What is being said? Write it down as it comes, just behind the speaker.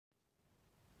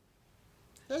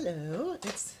Hello,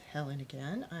 it's Helen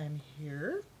again. I'm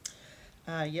here.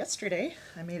 Yesterday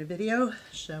I made a video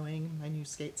showing my new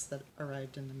skates that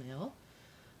arrived in the mail.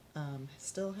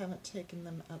 Still haven't taken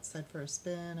them outside for a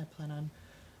spin. I plan on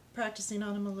practicing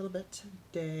on them a little bit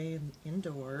today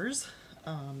indoors.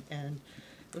 And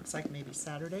it looks like maybe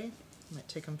Saturday I might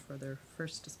take them for their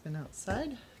first spin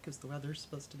outside because the weather's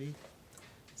supposed to be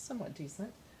somewhat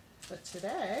decent. But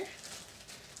today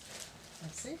my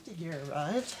safety gear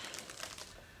arrived.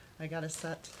 I got a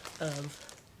set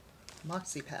of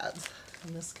Moxi Pads,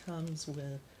 and this comes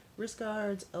with wrist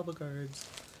guards, elbow guards,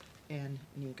 and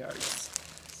knee guards.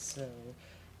 So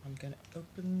I'm going to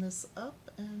open this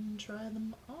up and try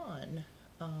them on.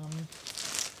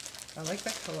 I like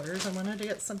the colors. I wanted to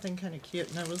get something kind of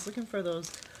cute, and I was looking for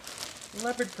those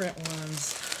leopard print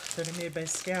ones that are made by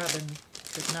Scab and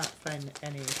could not find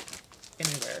any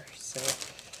anywhere. So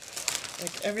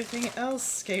like everything else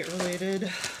skate related,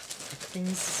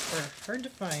 things are hard to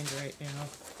find right now.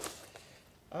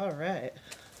 Alright.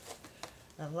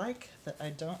 I like that I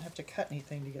don't have to cut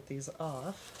anything to get these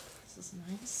off. This is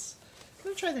nice. I'm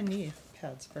going to try the knee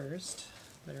pads first.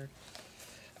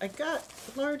 I got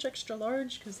large, extra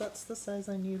large, because that's the size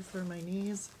I need for my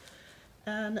knees.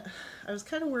 And I was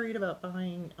kind of worried about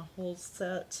buying a whole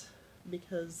set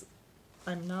because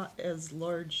I'm not as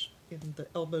large in the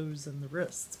elbows and the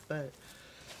wrists, but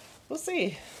we'll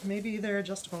see. Maybe they're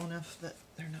adjustable enough that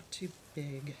they're not too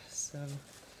big. So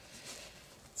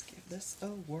let's give this a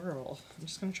whirl. I'm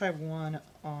just going to try one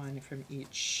on from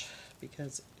each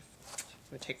because it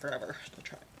would take forever to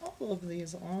try all of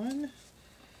these on.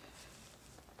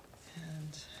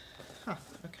 And,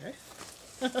 okay.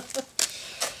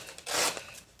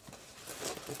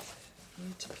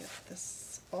 Need to get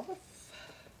this off.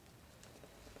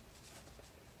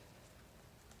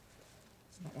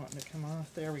 Not wanting to come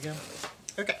off. There we go.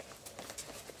 Okay.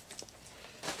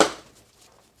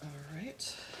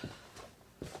 Alright.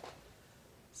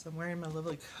 So I'm wearing my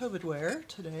lovely COVID wear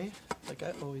today, like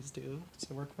I always do,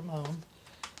 because I work from home.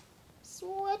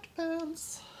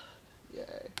 Sweatpants!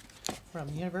 Yay. From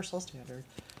Universal Standard.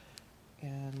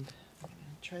 And I'm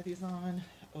going to try these on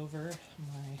over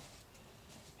my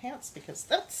pants, because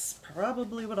that's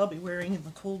probably what I'll be wearing in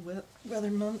the cold weather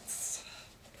months.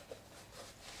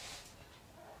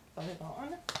 Put it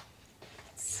on.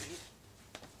 Let's see.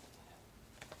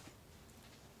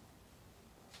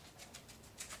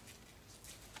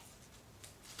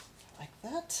 Like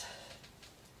that.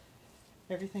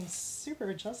 Everything's super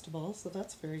adjustable, so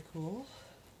that's very cool.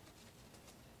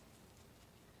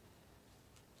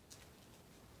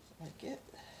 Like it.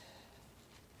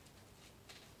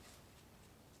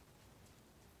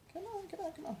 Come on, come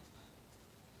on, come on.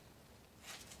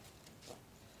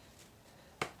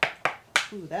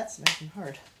 Ooh, that's nice and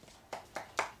hard.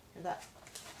 Hear that?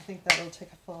 I think that'll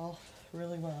take a fall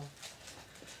really well.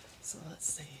 So let's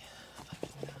see if I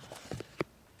can,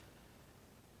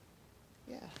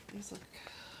 yeah, these look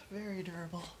very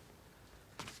durable.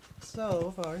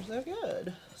 So far, so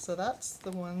good. So that's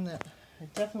the one that I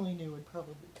definitely knew would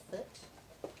probably fit.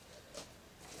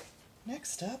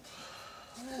 Next up,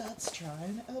 let's try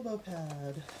an elbow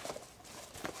pad.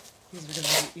 These are going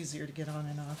to be easier to get on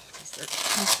and off because they're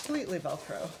completely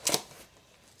Velcro.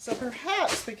 So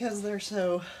perhaps because they're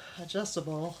so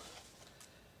adjustable,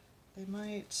 they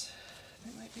might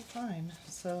be fine.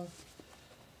 So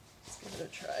let's give it a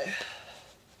try.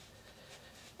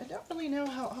 I don't really know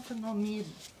how often I'll need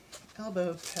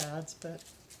elbow pads, but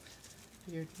I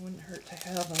figured it wouldn't hurt to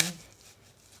have them.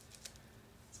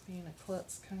 It's being a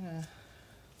klutz kind of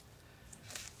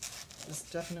is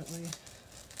definitely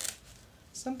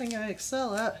something I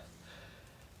excel at.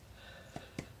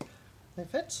 They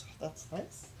fit. That's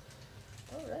nice.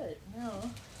 Alright, now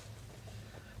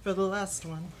for the last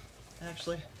one.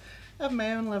 Actually, I have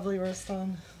my own lovely wrist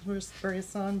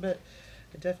brace on, but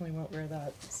I definitely won't wear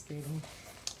that skating.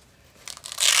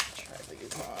 Try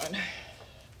these on.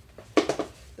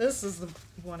 This is the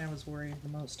one I was worried the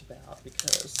most about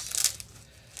because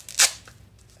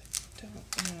I don't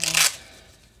know.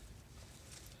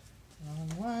 On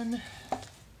one.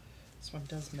 This one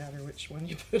does matter which one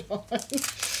you put on. Alright.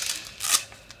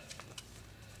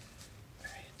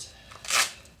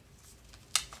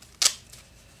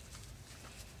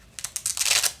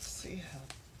 Let's see how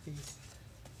these...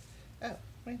 Oh,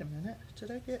 wait a minute.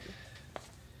 Did I get...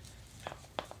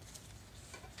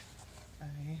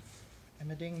 I'm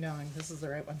a ding-dong. This is the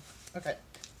right one. Okay.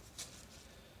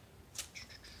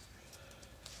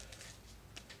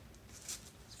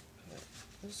 Put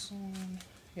this one...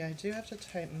 Yeah, I do have to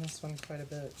tighten this one quite a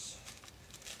bit,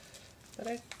 but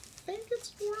I think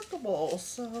it's workable,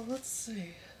 so let's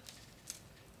see.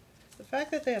 The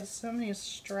fact that they have so many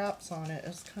straps on it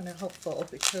is kind of helpful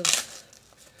because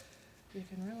you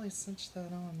can really cinch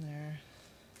that on there.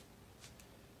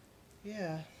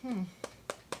 Yeah,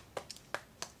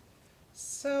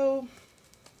 So,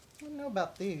 I don't know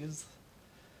about these.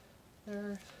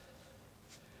 They're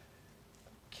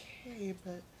okay,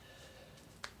 but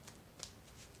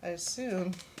I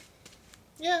assume,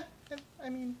 yeah, I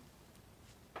mean,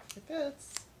 it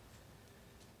fits.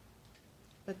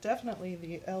 But definitely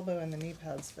the elbow and the knee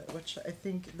pads fit, which I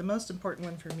think the most important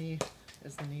one for me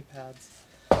is the knee pads.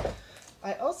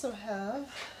 I also have,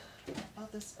 I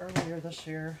bought this earlier this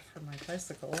year for my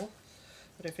bicycle,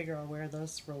 but I figure I'll wear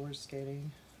this roller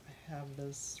skating. I have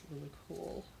this really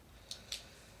cool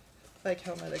bike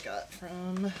helmet I got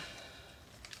from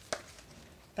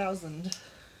 1000,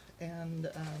 and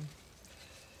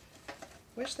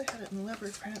wish they had it in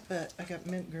leopard print, but I got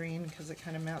mint green because it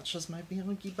kind of matches my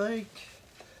Bianchi bike.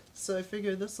 So I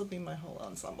figure this will be my whole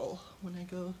ensemble when I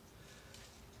go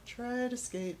try to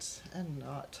skate and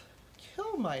not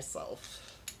kill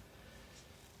myself.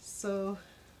 So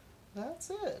that's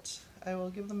it. I will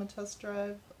give them a test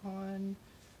drive on,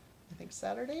 I think,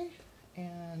 Saturday,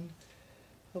 and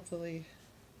hopefully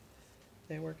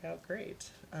they work out great.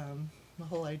 The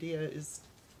whole idea is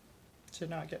to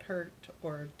not get hurt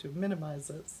or to minimize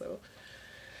it, so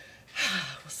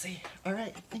we'll see. All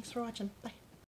right, thanks for watching. Bye.